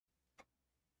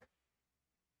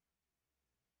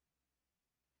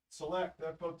Select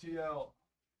FOTL.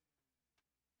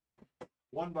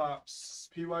 One box.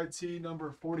 PYT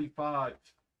number 45.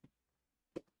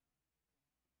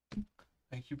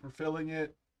 Thank you for filling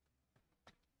it.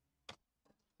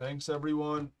 Thanks,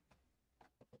 everyone.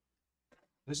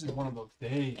 This is one of those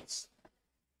days.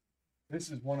 This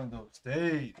is one of those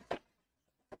days.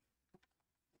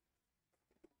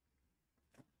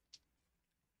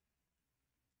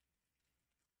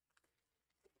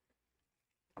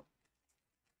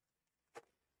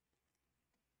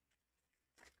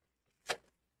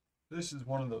 This is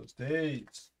one of those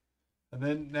days. And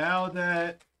then now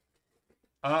that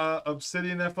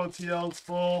Obsidian FOTL is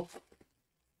full,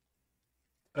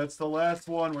 that's the last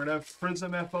one. We're going to have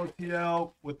Prism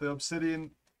FOTL with the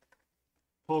Obsidian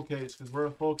full case because we're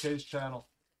a full case channel.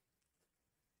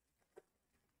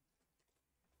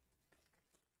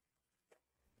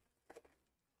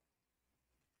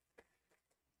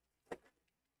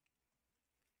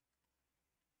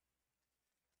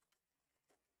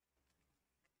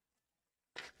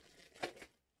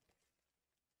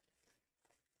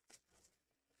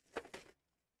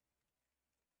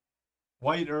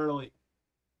 White early.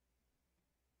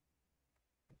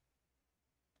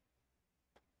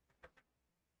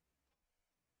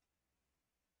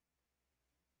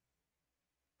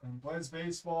 And Blends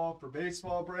Baseball for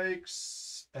baseball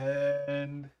breaks.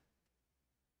 And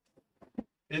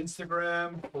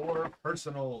Instagram for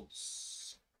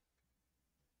personals.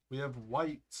 We have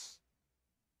white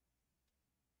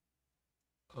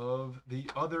of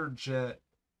the other Jet.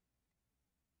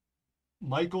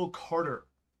 Michael Carter.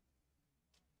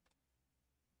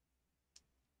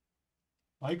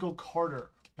 Michael Carter,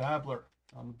 Babbler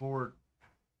on the board.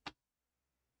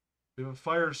 We have a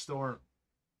Firestorm.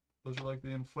 Those are like the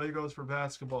Inflagos for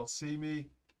basketball. Simi,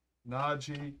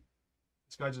 Najee.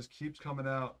 This guy just keeps coming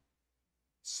out.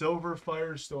 Silver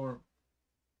Firestorm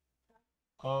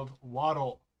of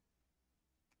Waddle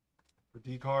for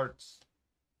D cards.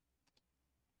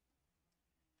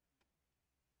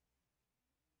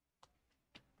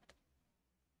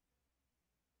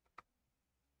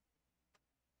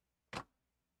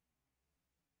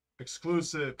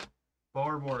 Exclusive,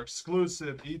 Barmore,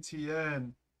 exclusive,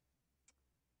 ETN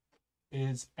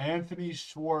is Anthony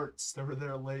Schwartz. They were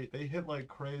there late. They hit like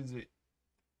crazy.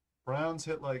 Browns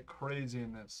hit like crazy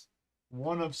in this.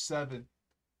 1 of 7.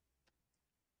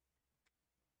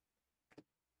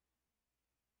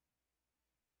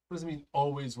 What does it mean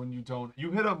always when you don't? You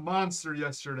hit a monster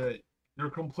yesterday. You're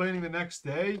complaining the next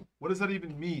day? What does that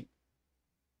even mean?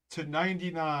 To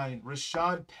 99,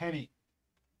 Rashad Penny.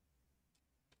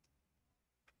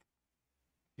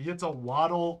 He hits a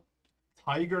Waddle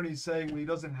Tiger and he's saying he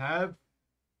doesn't have.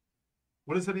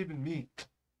 What does that even mean?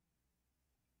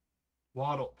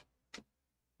 Waddle.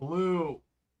 Blue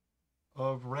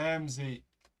of Ramsey.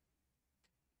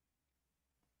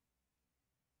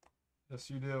 Yes,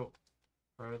 you do.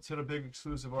 All right, let's hit a big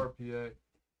exclusive RPA.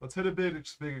 Let's hit a big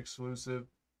exclusive.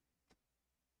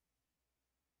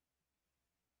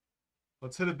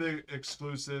 Let's hit a big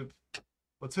exclusive.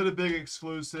 Let's hit a big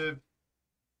exclusive.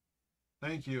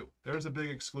 Thank you. There's a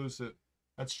big exclusive.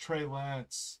 That's Trey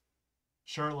Lance.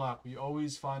 Sherlock, we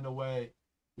always find a way.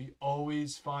 We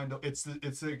always find a... It's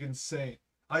like insane.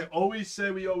 I always say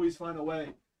we always find a way.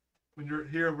 When you're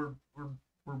here,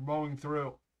 we're mowing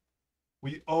through.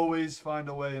 We always find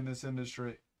a way in this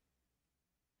industry.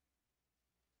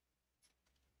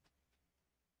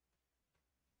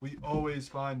 We always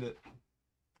find it.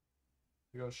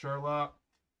 Here we go, Sherlock.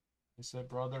 He said,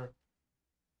 brother.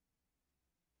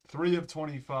 3 of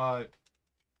 25.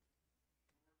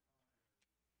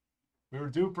 We were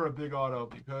due for a big auto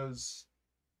because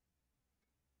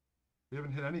we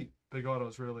haven't hit any big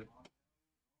autos really.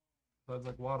 Besides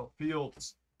like Waddle.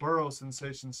 Fields, Burrow,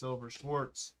 Sensation Silver,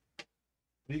 Schwartz,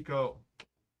 Nico,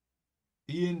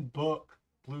 Ian Book,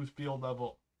 Blue Field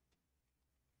Level.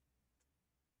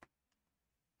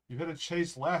 You hit a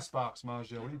chase last box,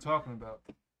 Maggio. What are you talking about?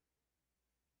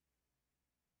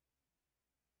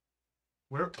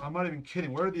 Where I'm not even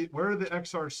kidding. Where are the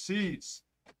XRCs?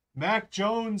 Mac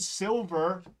Jones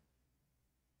Silver.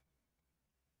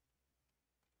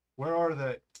 Where are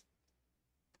they?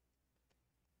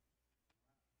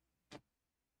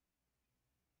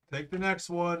 Take the next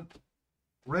one.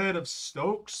 Red of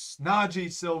Stokes.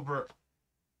 Najee Silver.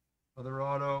 Other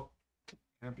auto.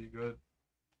 Can't be good.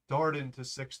 Darden to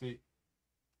 60.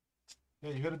 Yeah,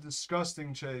 you hit a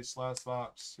disgusting chase last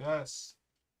box. Yes.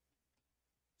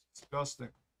 Disgusting.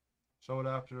 Show it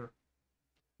after.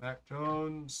 Mac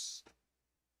Jones.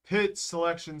 Pitt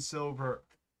Selection Silver.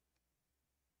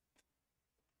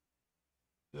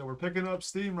 Yeah, we're picking up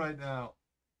steam right now.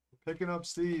 We're picking up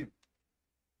steam.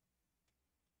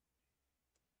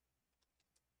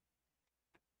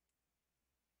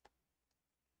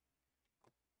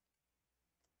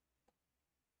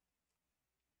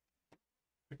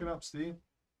 Pick it up, Steve.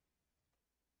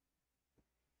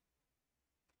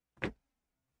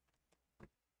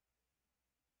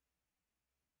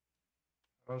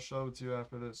 I'll show it to you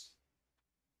after this.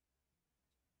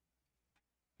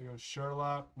 There goes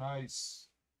Sherlock. Nice.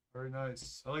 Very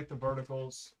nice. I like the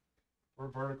verticals. We're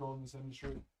vertical in this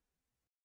industry.